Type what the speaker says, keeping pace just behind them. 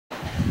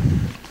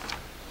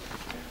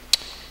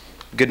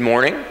Good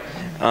morning.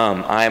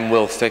 I'm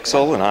Will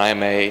Fixel, and I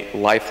am a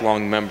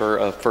lifelong member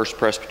of First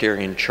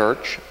Presbyterian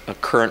Church, a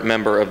current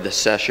member of the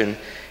session,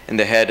 and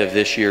the head of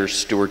this year's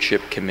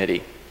Stewardship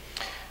Committee.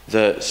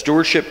 The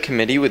Stewardship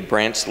Committee, with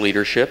Brant's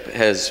leadership,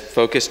 has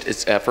focused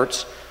its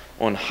efforts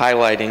on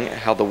highlighting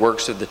how the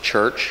works of the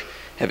church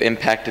have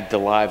impacted the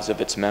lives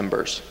of its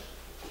members.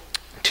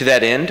 To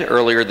that end,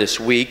 earlier this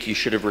week, you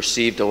should have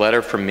received a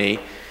letter from me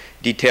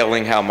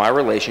detailing how my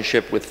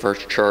relationship with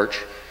First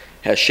Church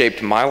has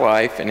shaped my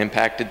life and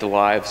impacted the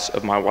lives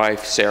of my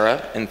wife,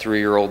 Sarah, and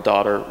 3-year-old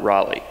daughter,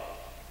 Raleigh.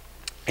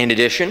 In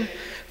addition,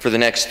 for the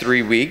next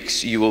 3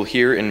 weeks, you will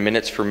hear in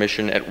Minutes for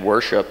Mission at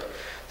Worship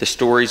the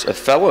stories of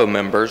fellow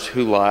members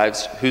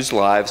whose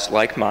lives,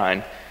 like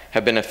mine,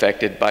 have been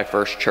affected by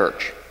First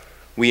Church.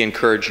 We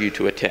encourage you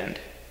to attend.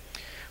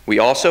 We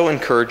also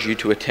encourage you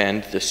to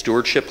attend the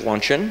Stewardship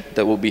Luncheon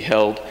that will be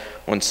held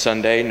on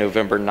Sunday,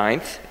 November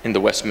 9th in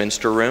the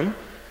Westminster Room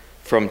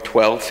from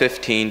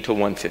 12:15 to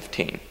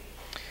 1:15.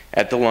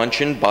 At the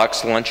luncheon,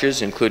 boxed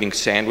lunches, including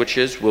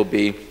sandwiches, will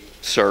be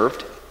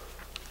served,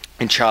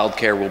 and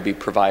childcare will be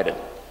provided.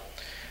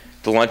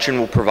 The luncheon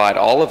will provide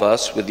all of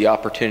us with the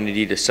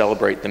opportunity to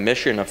celebrate the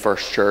mission of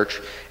First Church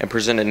and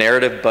present a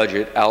narrative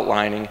budget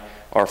outlining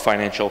our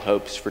financial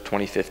hopes for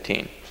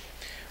 2015.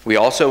 We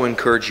also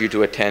encourage you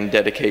to attend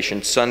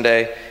Dedication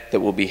Sunday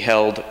that will be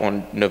held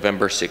on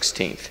November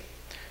 16th.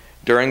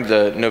 During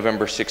the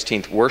November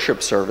 16th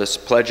worship service,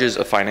 pledges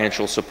of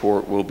financial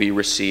support will be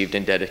received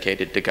and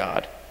dedicated to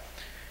God.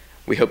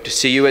 We hope to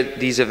see you at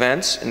these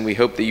events, and we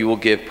hope that you will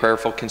give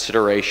prayerful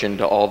consideration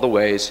to all the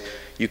ways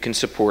you can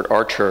support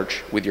our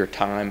church with your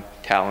time,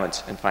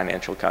 talents, and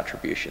financial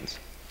contributions.